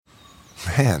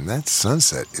Man, that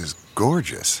sunset is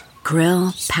gorgeous.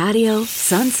 Grill, patio,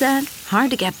 sunset.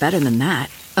 Hard to get better than that.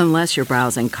 Unless you're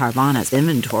browsing Carvana's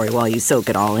inventory while you soak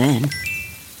it all in.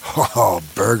 Oh,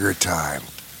 burger time.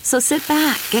 So sit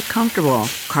back, get comfortable.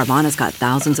 Carvana's got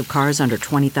thousands of cars under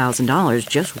 $20,000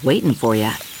 just waiting for you.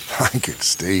 I could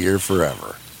stay here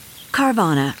forever.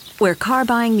 Carvana, where car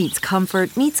buying meets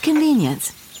comfort, meets convenience.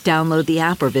 Download the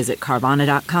app or visit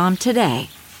Carvana.com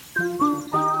today.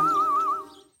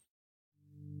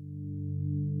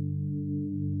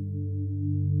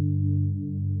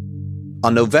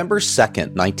 On November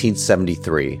 2nd,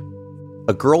 1973,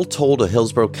 a girl told a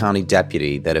Hillsborough County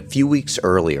deputy that a few weeks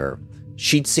earlier,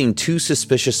 she'd seen two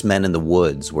suspicious men in the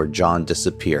woods where John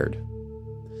disappeared.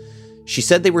 She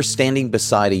said they were standing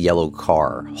beside a yellow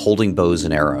car, holding bows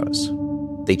and arrows.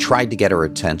 They tried to get her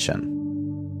attention.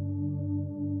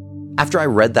 After I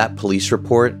read that police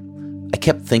report, I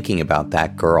kept thinking about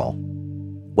that girl,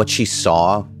 what she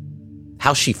saw,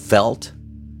 how she felt,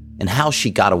 and how she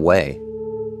got away.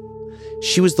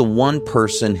 She was the one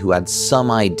person who had some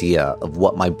idea of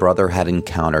what my brother had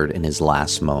encountered in his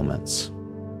last moments.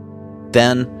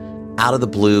 Then, out of the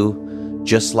blue,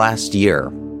 just last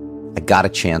year, I got a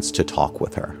chance to talk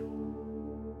with her.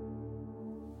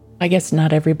 I guess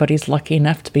not everybody's lucky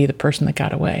enough to be the person that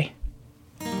got away.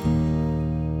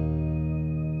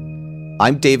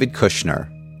 I'm David Kushner,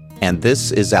 and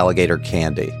this is Alligator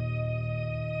Candy.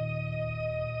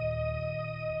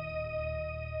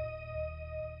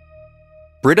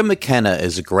 Britta McKenna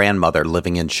is a grandmother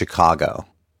living in Chicago.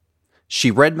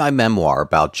 She read my memoir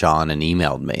about John and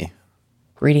emailed me.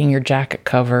 Reading your jacket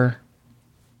cover,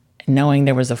 and knowing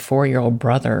there was a 4-year-old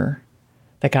brother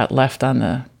that got left on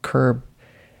the curb,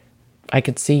 I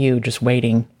could see you just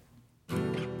waiting.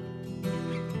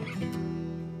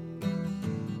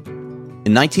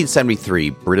 In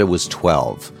 1973, Britta was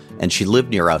 12, and she lived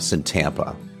near us in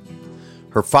Tampa.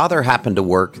 Her father happened to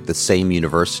work at the same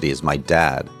university as my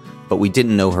dad, but we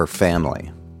didn't know her family.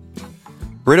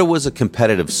 Britta was a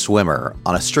competitive swimmer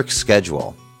on a strict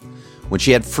schedule. When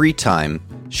she had free time,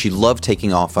 she loved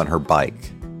taking off on her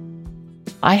bike.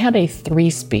 I had a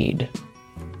 3-speed.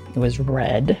 It was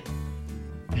red.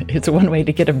 It's one way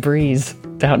to get a breeze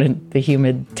down in the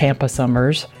humid Tampa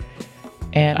summers.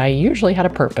 And I usually had a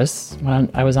purpose when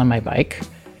I was on my bike,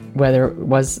 whether it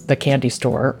was the candy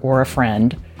store or a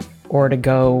friend or to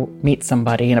go meet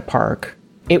somebody in a park.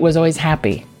 It was always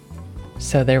happy.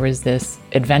 So there was this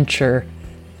adventure,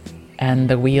 and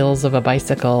the wheels of a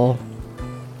bicycle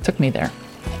took me there.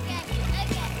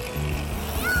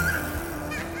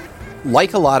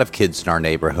 Like a lot of kids in our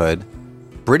neighborhood,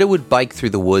 Britta would bike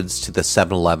through the woods to the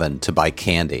 7-Eleven to buy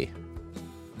candy.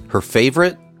 Her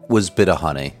favorite was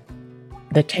Bit-O-Honey.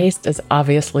 The taste is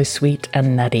obviously sweet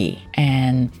and nutty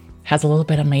and has a little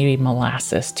bit of maybe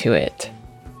molasses to it.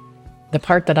 The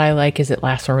part that I like is it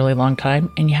lasts a really long time,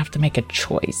 and you have to make a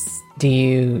choice. Do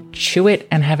you chew it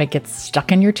and have it get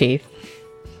stuck in your teeth?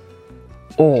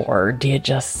 Or do you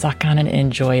just suck on it and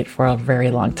enjoy it for a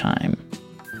very long time?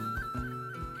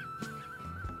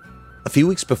 A few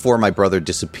weeks before my brother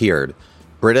disappeared,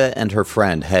 Britta and her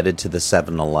friend headed to the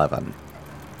 7-Eleven.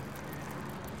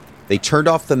 They turned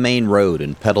off the main road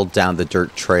and pedaled down the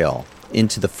dirt trail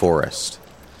into the forest.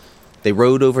 They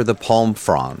rode over the palm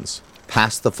fronds,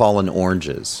 past the fallen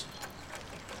oranges.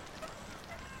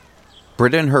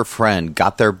 Britta and her friend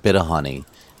got their Bit-O-Honey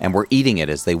and were eating it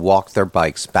as they walked their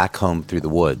bikes back home through the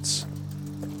woods.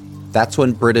 That's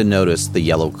when Britta noticed the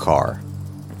yellow car.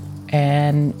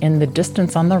 And in the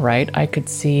distance on the right, I could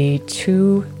see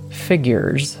 2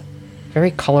 figures,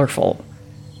 very colorful,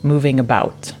 moving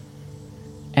about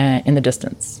in the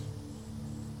distance,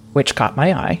 which caught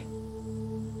my eye.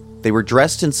 They were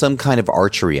dressed in some kind of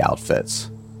archery outfits.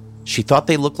 She thought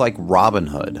they looked like Robin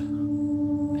Hood.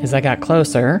 As I got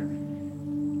closer,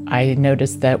 I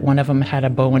noticed that one of them had a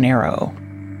bow and arrow.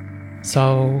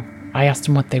 So I asked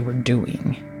them what they were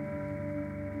doing,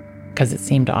 because it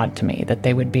seemed odd to me that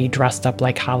they would be dressed up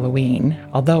like Halloween,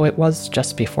 although it was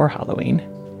just before Halloween,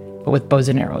 but with bows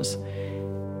and arrows.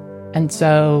 And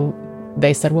so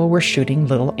they said, well, we're shooting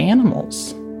little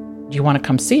animals. Do you want to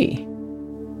come see?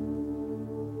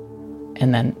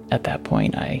 And then at that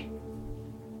point, I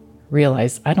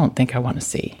realized I don't think I want to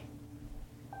see.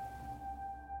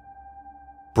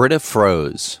 Britta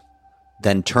froze,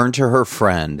 then turned to her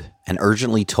friend and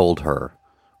urgently told her,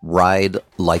 "Ride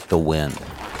like the wind."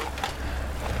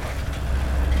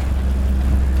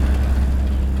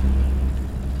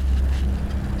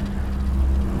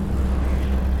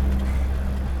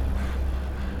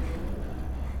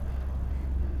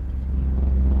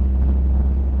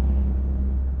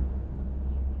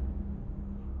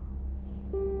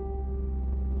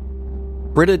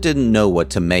 Britta didn't know what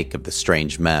to make of the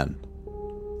strange men.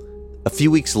 A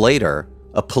few weeks later,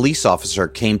 a police officer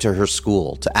came to her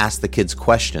school to ask the kids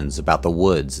questions about the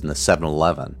woods and the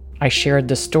 7-Eleven. I shared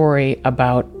the story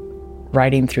about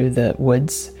riding through the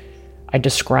woods. I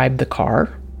described the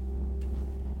car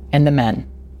and the men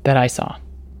that I saw,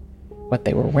 what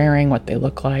they were wearing, what they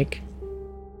looked like.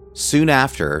 Soon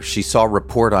after, she saw a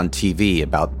report on TV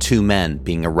about 2 men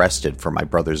being arrested for my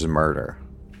brother's murder.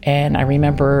 And I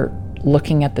remember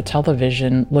looking at the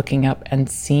television, looking up and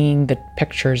seeing the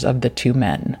pictures of the 2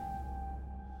 men.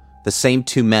 The same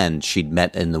 2 men she'd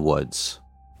met in the woods.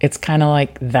 It's kind of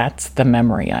like that's the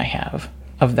memory I have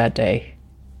of that day.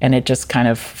 And it just kind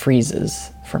of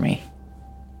freezes for me.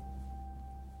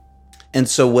 And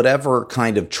so whatever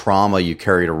kind of trauma you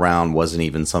carried around wasn't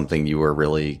even something you were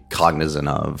really cognizant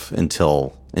of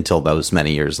until those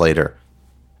many years later.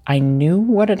 I knew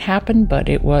what had happened, but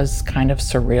it was kind of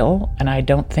surreal, and I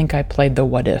don't think I played the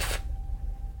what if.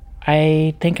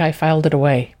 I think I filed it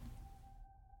away.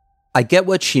 I get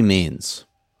what she means.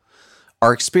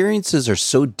 Our experiences are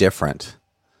so different,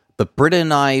 but Britta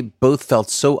and I both felt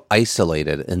so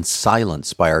isolated and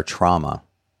silenced by our trauma.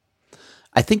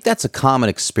 I think that's a common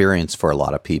experience for a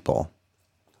lot of people.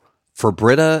 For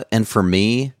Britta and for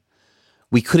me,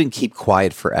 we couldn't keep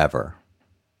quiet forever.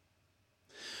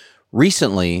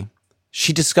 Recently,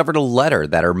 she discovered a letter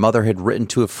that her mother had written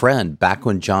to a friend back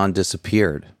when John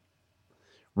disappeared.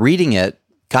 Reading it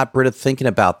got Britta thinking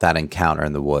about that encounter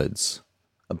in the woods,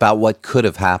 about what could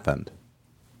have happened.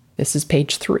 This is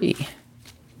page 3.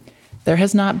 There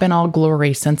has not been all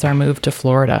glory since our move to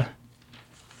Florida.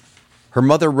 Her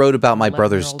mother wrote about my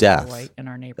brother's death, boy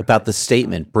about the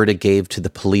statement Britta gave to the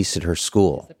police at her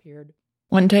school.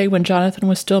 One day when Jonathan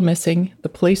was still missing, the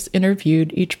police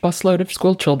interviewed each busload of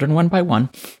school children one by one,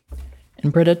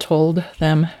 and Britta told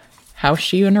them how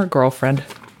she and her girlfriend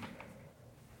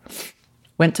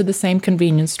went to the same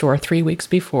convenience store 3 weeks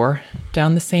before,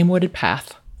 down the same wooded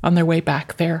path. On their way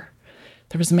back there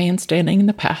was a man standing in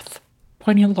the path,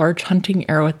 pointing a large hunting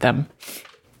arrow at them.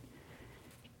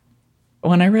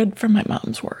 When I read from my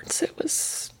mom's words, it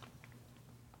was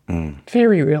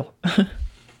very real.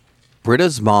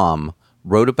 Britta's mom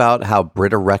wrote about how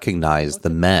Britta recognized the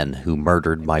men who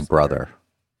murdered my brother.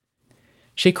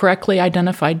 She correctly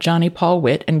identified Johnny Paul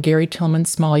Witt and Gary Tillman's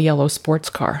small yellow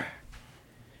sports car.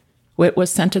 Witt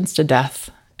was sentenced to death,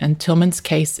 and Tillman's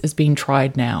case is being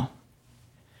tried now.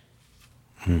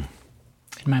 In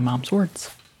my mom's words.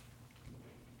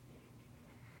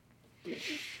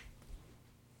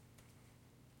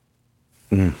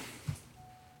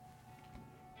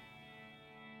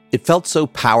 It felt so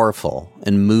powerful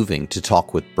and moving to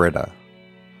talk with Britta.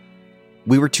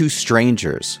 We were 2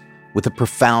 strangers with a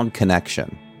profound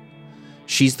connection.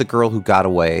 She's the girl who got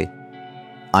away.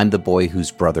 I'm the boy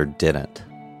whose brother didn't.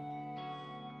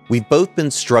 We've both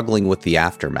been struggling with the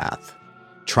aftermath,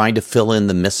 trying to fill in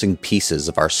the missing pieces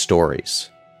of our stories.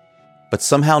 But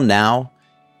somehow now,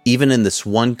 even in this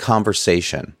one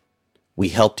conversation, we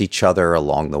helped each other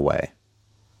along the way.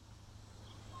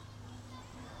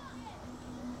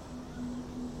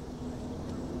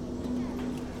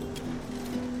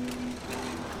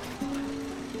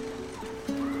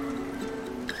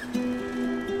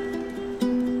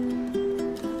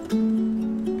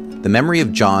 The memory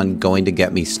of John going to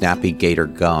get me Snappy Gator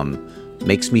gum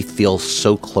makes me feel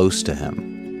so close to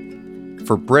him.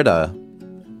 For Britta,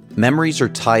 memories are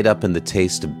tied up in the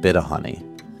taste of Bit-O-Honey.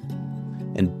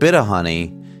 And Bit-O-Honey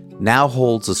now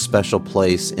holds a special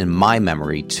place in my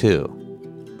memory too.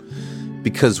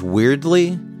 Because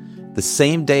weirdly, the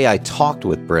same day I talked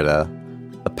with Britta,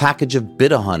 a package of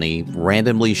Bit-O-Honey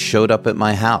randomly showed up at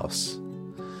my house.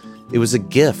 It was a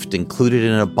gift included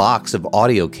in a box of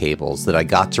audio cables that I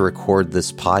got to record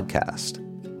this podcast.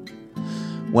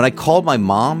 When I called my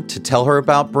mom to tell her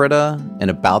about Britta and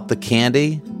about the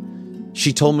candy,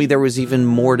 she told me there was even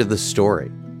more to the story.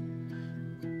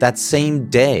 That same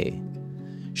day,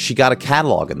 she got a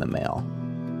catalog in the mail.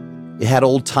 It had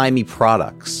old-timey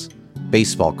products,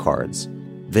 baseball cards,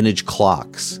 vintage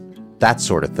clocks, that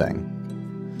sort of thing.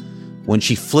 When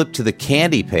she flipped to the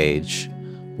candy page,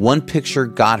 one picture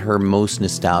got her most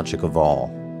nostalgic of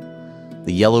all.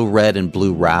 The yellow, red, and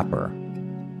blue wrapper.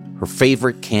 Her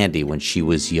favorite candy when she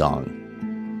was young.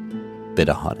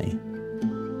 Bit-O-Honey.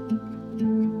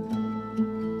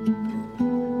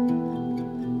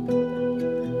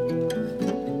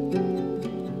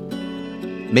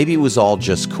 Maybe it was all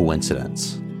just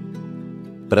coincidence.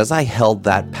 But as I held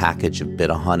that package of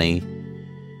Bit-O-Honey,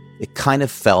 it kind of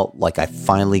felt like I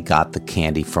finally got the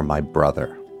candy from my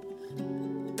brother.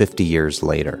 50 years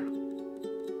later.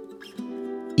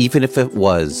 Even if it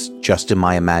was just in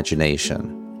my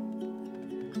imagination,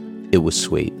 it was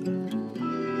sweet.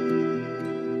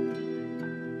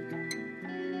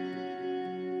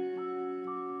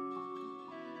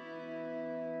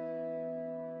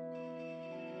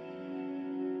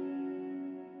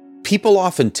 People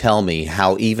often tell me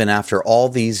how even after all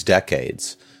these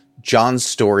decades, John's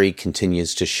story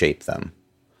continues to shape them.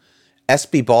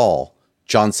 S.B. Ball,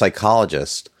 John's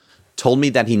psychologist, told me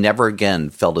that he never again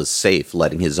felt as safe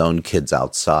letting his own kids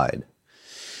outside.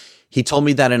 He told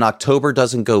me that an October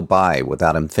doesn't go by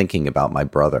without him thinking about my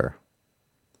brother.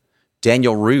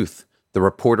 Daniel Ruth, the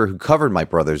reporter who covered my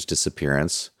brother's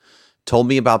disappearance, told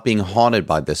me about being haunted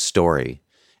by this story,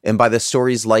 and by the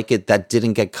stories like it that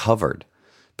didn't get covered,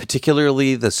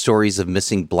 particularly the stories of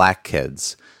missing black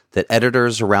kids that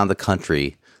editors around the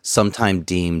country sometimes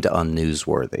deemed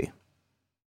unnewsworthy.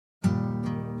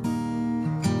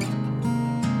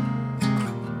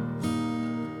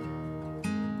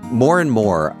 More and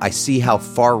more, I see how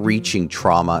far-reaching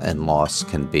trauma and loss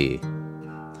can be.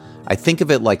 I think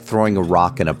of it like throwing a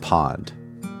rock in a pond.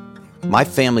 My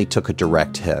family took a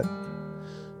direct hit,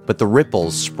 but the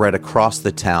ripples spread across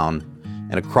the town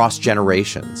and across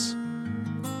generations.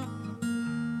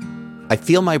 I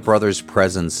feel my brother's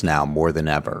presence now more than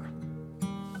ever.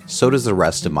 So does the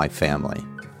rest of my family.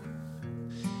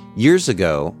 Years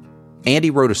ago, Andy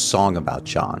wrote a song about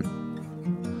John.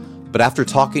 But after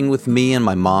talking with me and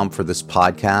my mom for this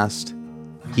podcast,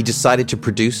 he decided to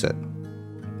produce it.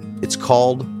 It's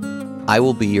called I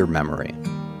Will Be Your Memory.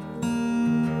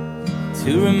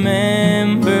 To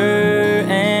remember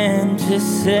and to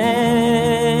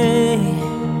say,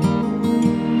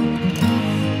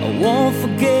 I won't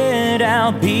forget,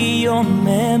 I'll be your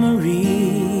memory.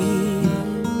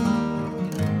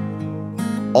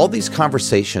 All these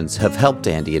conversations have helped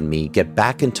Andy and me get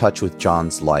back in touch with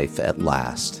John's life at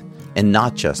last, and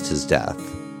not just his death.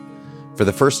 For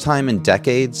the first time in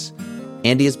decades,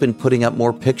 Andy has been putting up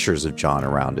more pictures of John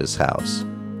around his house.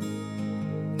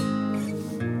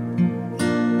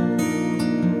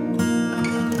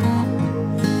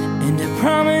 And I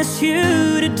promise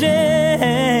you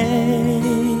today,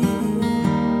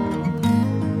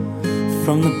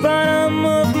 from the bottom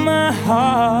of my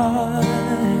heart,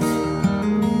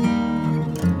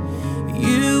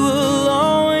 you will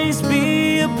always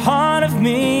be a part of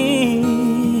me.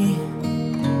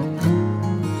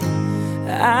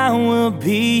 I will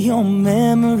be your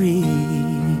memory.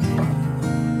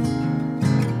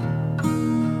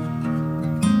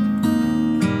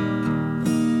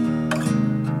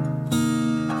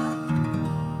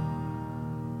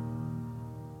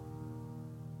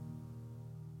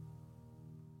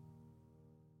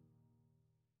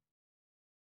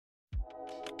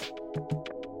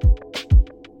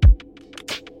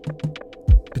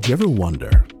 Did you ever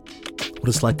wonder what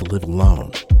it's like to live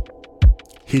alone,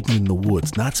 hidden in the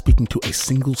woods, not speaking to a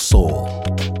single soul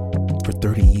for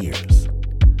 30 years?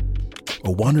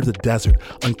 Or wander the desert,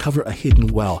 uncover a hidden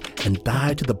well, and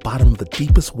dive to the bottom of the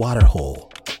deepest water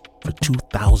hole for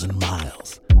 2,000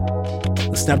 miles?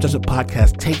 The Snap Judgment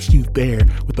Podcast takes you there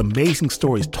with amazing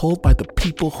stories told by the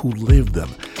people who live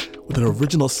them, with an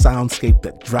original soundscape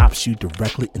that drops you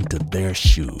directly into their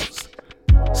shoes.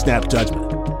 Snap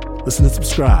Judgment. Listen and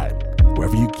subscribe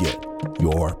wherever you get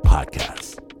your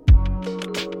podcasts.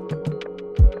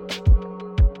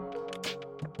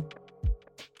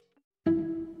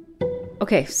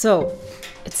 Okay, so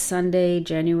it's Sunday,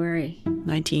 January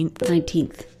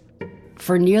 19th.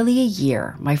 For nearly a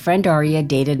year, my friend Aria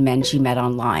dated men she met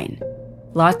online.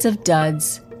 Lots of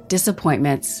duds,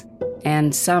 disappointments,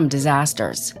 and some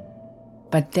disasters.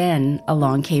 But then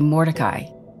along came Mordecai,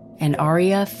 and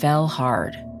Aria fell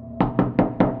hard.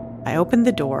 I opened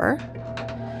the door.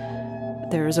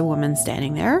 There was a woman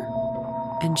standing there,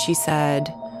 and she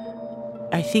said,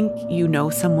 "I think you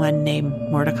know someone named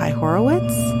Mordecai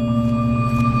Horowitz?"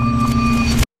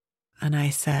 And I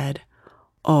said,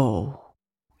 "Oh,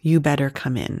 you better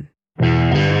come in."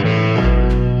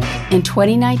 In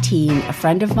 2019, a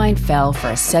friend of mine fell for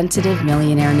a sensitive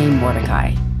millionaire named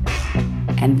Mordecai.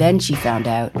 And then she found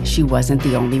out she wasn't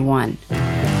the only one.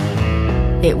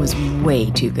 It was way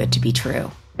too good to be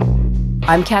true.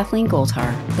 I'm Kathleen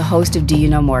Goldhar, the host of Do You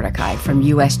Know Mordecai from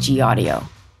USG Audio.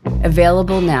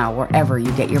 Available now wherever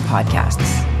you get your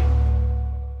podcasts.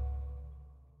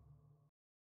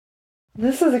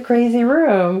 This is a crazy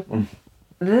room.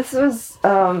 This was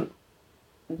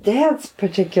Dad's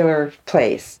particular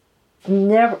place.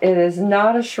 It is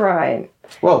not a shrine.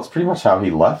 Well, it's pretty much how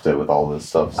he left it with all this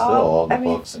stuff still, all the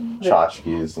books and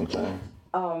tchotchkes and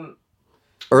things.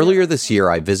 Earlier this year,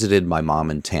 I visited my mom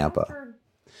in Tampa.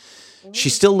 She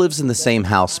still lives in the same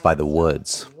house by the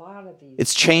woods.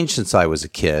 It's changed since I was a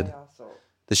kid.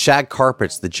 The shag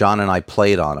carpets that John and I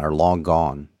played on are long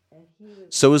gone.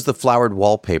 So is the flowered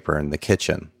wallpaper in the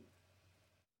kitchen.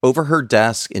 Over her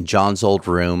desk in John's old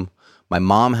room, my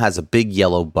mom has a big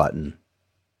yellow button.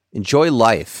 "Enjoy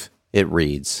life," it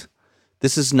reads.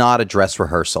 This is not a dress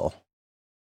rehearsal.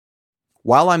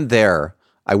 While I'm there,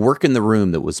 I work in the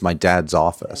room that was my dad's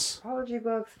office. Apology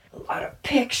books, a lot of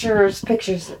pictures.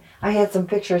 I had some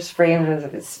pictures framed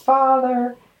of his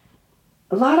father.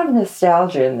 A lot of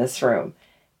nostalgia in this room.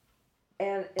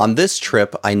 On this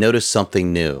trip, I noticed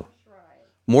something new.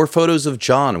 More photos of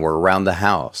John were around the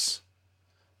house.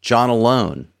 John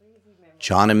alone.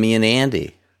 John and me and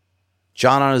Andy.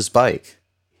 John on his bike.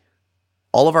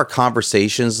 All of our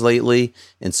conversations lately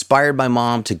inspired my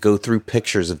mom to go through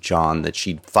pictures of John that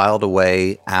she'd filed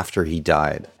away after he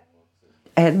died.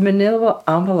 I had manila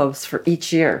envelopes for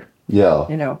each year. Yeah.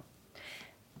 You know.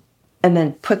 And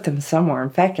then put them somewhere. In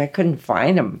fact, I couldn't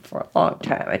find them for a long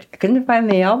time. I couldn't find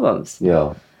the albums.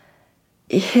 Yeah.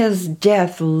 His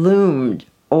death loomed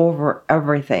over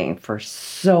everything for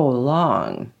so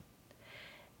long.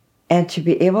 And to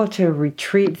be able to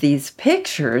retrieve these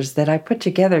pictures that I put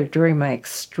together during my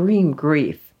extreme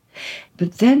grief,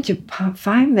 but then to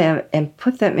find them and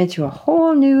put them into a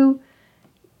whole new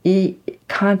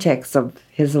context of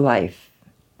his life.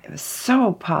 It was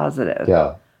so positive.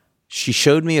 Yeah. She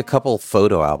showed me a couple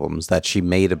photo albums that she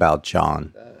made about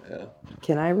John.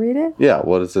 Can I read it? Yeah,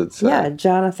 what does it say? Yeah,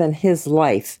 Jonathan, his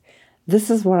life. This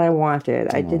is what I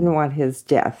wanted. I didn't want his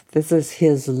death. This is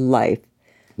his life.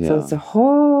 Yeah. So it's a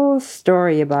whole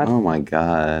story about... Oh my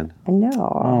God. I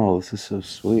know. Oh, this is so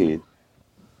sweet.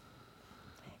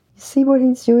 See what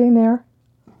he's doing there?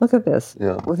 Look at this.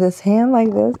 Yeah. With his hand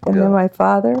like this, and then my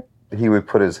father. He would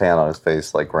put his hand on his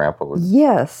face like Grandpa would.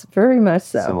 Yes, very much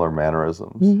so. Similar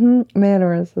mannerisms. Mm-hmm.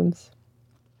 Mannerisms.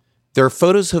 There are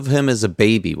photos of him as a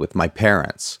baby with my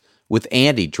parents, with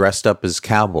Andy dressed up as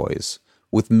cowboys,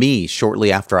 with me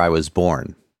shortly after I was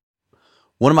born.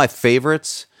 One of my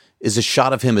favorites is a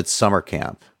shot of him at summer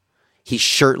camp. He's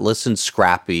shirtless and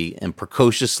scrappy and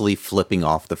precociously flipping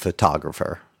off the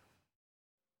photographer.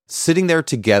 Sitting there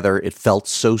together, it felt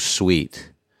so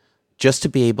sweet. Just to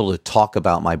be able to talk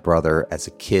about my brother as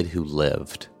a kid who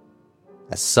lived,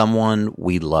 as someone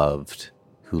we loved,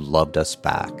 who loved us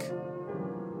back.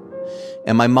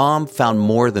 And my mom found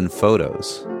more than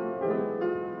photos.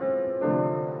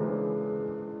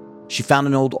 She found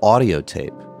an old audio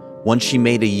tape, one she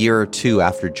made a year or two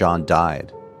after John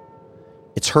died.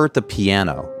 It's her at the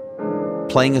piano,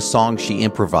 playing a song she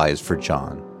improvised for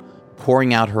John,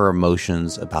 pouring out her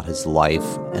emotions about his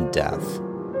life and death.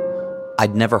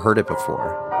 I'd never heard it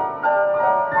before.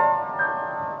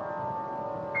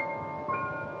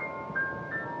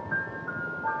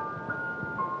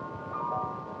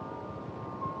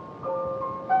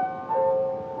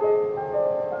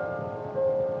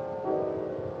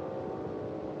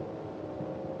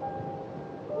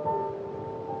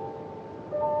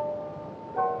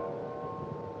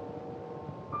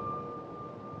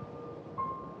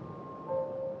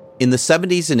 In the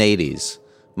 70s and 80s,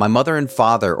 my mother and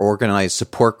father organized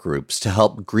support groups to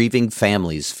help grieving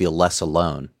families feel less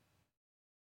alone.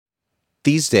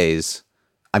 These days,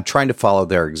 I'm trying to follow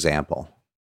their example.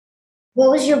 What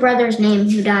was your brother's name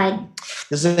who died?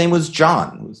 His name was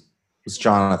John. It was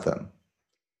Jonathan.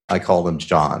 I called him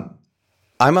John.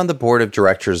 I'm on the board of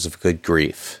directors of Good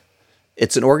Grief.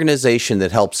 It's an organization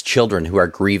that helps children who are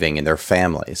grieving and their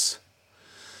families.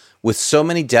 With so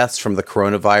many deaths from the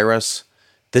coronavirus,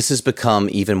 this has become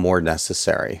even more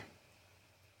necessary.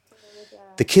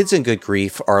 The kids in Good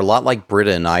Grief are a lot like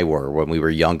Britta and I were when we were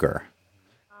younger,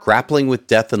 grappling with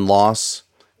death and loss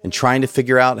and trying to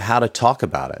figure out how to talk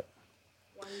about it.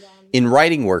 In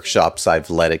writing workshops I've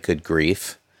led at Good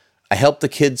Grief, I help the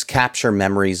kids capture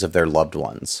memories of their loved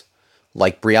ones,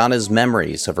 like Brianna's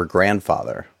memories of her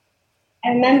grandfather. I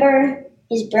remember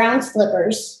his brown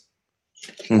slippers.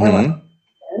 Mm-hmm.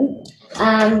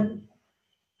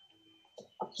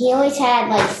 He always had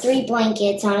like 3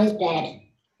 blankets on his bed.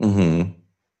 Mm-hmm.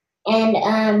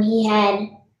 And he had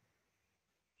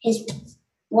his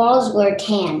walls were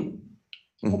tan.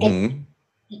 Mm-hmm.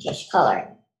 Pinkish color.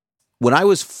 When I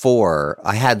was 4,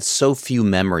 I had so few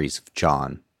memories of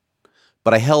John,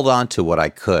 but I held on to what I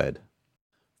could.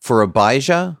 For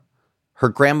Abijah, her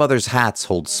grandmother's hats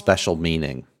hold special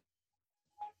meaning.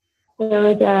 There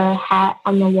was a hat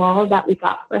on the wall that we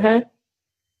got for her.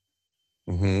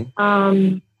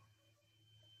 Mm-hmm.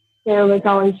 There was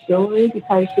always jewelry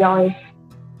because she always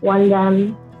won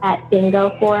them at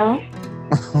bingo for us.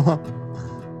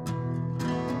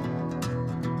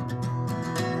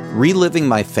 Reliving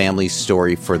my family's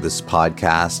story for this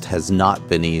podcast has not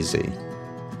been easy.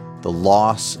 The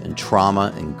loss and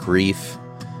trauma and grief,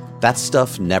 that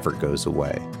stuff never goes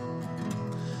away.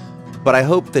 But I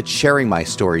hope that sharing my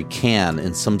story can,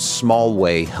 in some small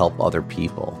way, help other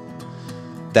people.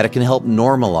 That it can help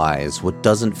normalize what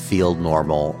doesn't feel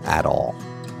normal at all.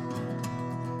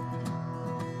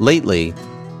 Lately,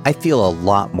 I feel a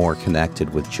lot more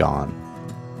connected with John.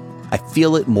 I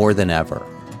feel it more than ever,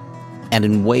 and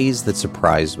in ways that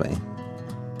surprise me.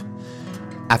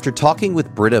 After talking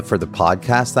with Britta for the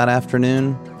podcast that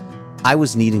afternoon, I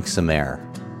was needing some air.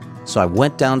 So I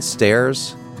went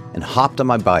downstairs and hopped on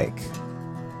my bike.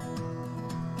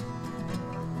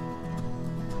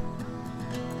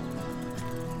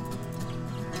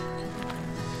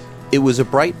 It was a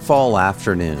bright fall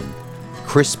afternoon,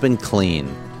 crisp and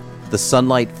clean, the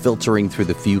sunlight filtering through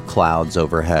the few clouds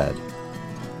overhead.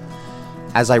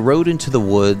 As I rode into the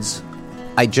woods,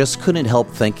 I just couldn't help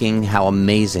thinking how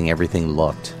amazing everything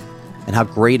looked, and how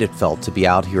great it felt to be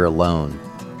out here alone,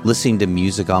 listening to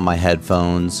music on my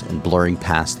headphones and blurring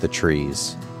past the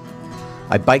trees.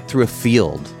 I biked through a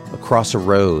field, across a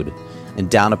road, and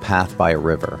down a path by a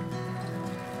river.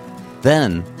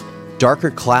 Then,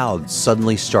 darker clouds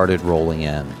suddenly started rolling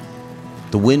in.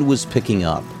 The wind was picking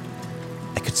up.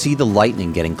 I could see the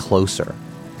lightning getting closer.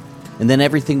 And then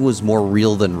everything was more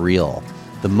real than real.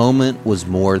 The moment was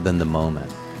more than the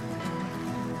moment.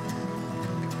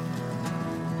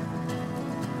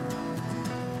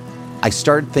 I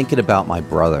started thinking about my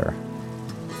brother,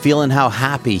 feeling how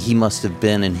happy he must have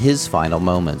been in his final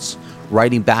moments,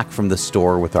 riding back from the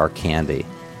store with our candy.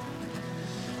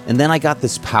 And then I got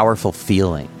this powerful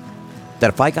feeling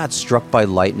that if I got struck by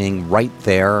lightning right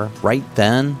there, right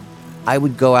then, I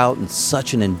would go out in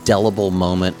such an indelible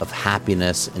moment of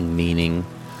happiness and meaning,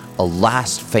 a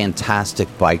last fantastic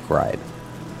bike ride,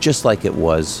 just like it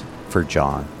was for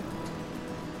John.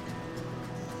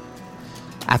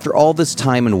 After all this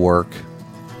time and work,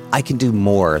 I can do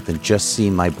more than just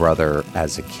see my brother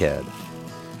as a kid.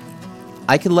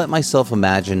 I can let myself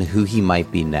imagine who he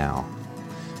might be now.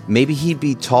 Maybe he'd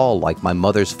be tall like my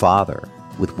mother's father,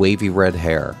 with wavy red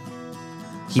hair.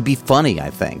 He'd be funny,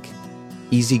 I think,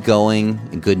 easygoing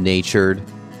and good-natured.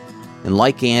 And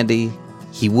like Andy,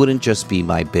 he wouldn't just be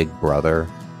my big brother,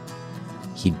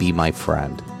 he'd be my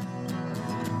friend.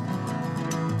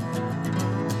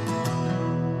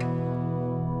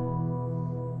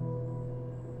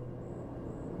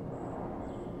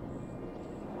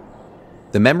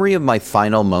 The memory of my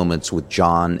final moments with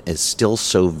John is still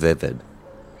so vivid,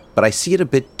 but I see it a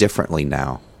bit differently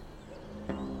now.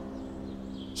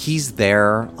 He's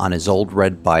there on his old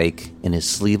red bike in his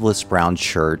sleeveless brown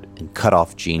shirt and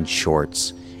cut-off jean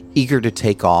shorts, eager to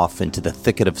take off into the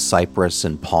thicket of cypress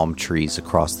and palm trees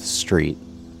across the street.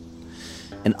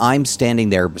 And I'm standing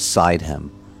there beside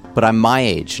him, but I'm my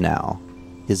age now,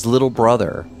 his little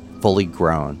brother, fully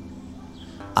grown.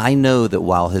 I know that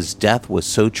while his death was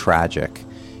so tragic,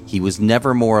 he was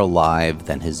never more alive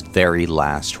than his very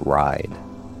last ride.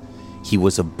 He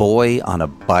was a boy on a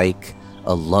bike,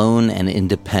 alone and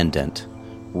independent,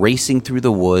 racing through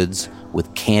the woods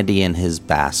with candy in his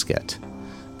basket.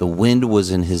 The wind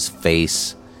was in his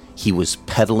face. He was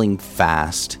pedaling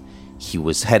fast. He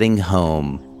was heading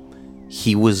home.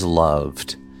 He was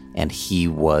loved, and he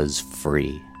was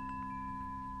free.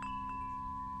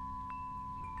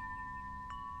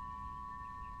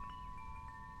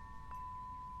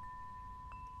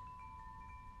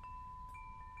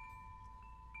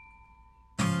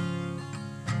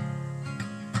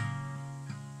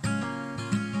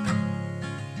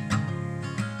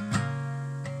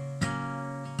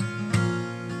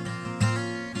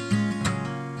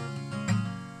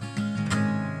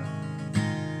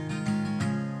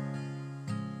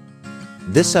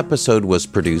 This episode was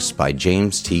produced by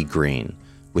James T. Green,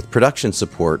 with production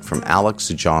support from Alex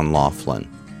John Laughlin.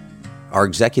 Our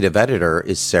executive editor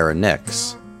is Sarah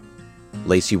Nix.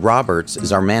 Lacey Roberts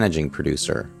is our managing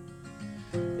producer.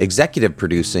 Executive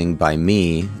producing by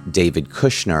me, David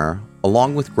Kushner,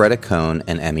 along with Greta Cohn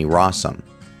and Emmy Rossum.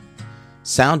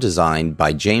 Sound designed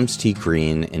by James T.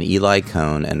 Green and Eli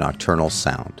Cohn and Nocturnal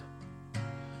Sound.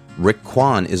 Rick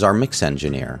Kwan is our mix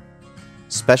engineer.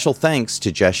 Special thanks to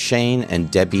Jess Shane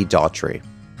and Debbie Daughtry.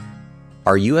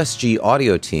 Our USG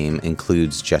audio team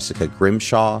includes Jessica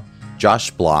Grimshaw,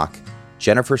 Josh Block,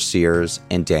 Jennifer Sears,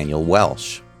 and Daniel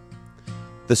Welsh.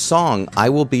 The song I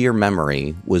Will Be Your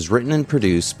Memory was written and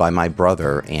produced by my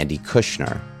brother, Andy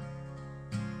Kushner.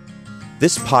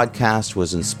 This podcast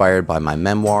was inspired by my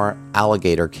memoir,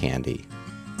 Alligator Candy.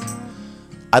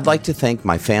 I'd like to thank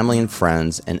my family and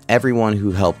friends and everyone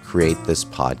who helped create this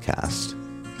podcast.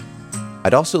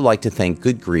 I'd also like to thank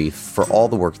Good Grief for all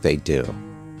the work they do.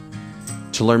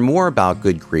 To learn more about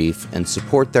Good Grief and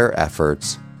support their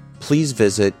efforts, please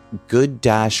visit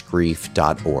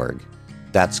good-grief.org.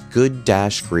 That's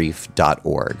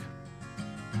good-grief.org.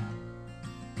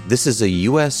 This is a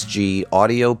USG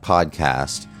audio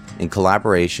podcast in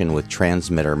collaboration with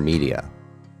Transmitter Media.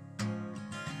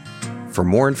 For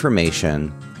more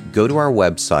information, go to our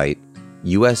website,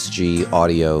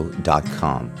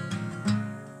 usgaudio.com.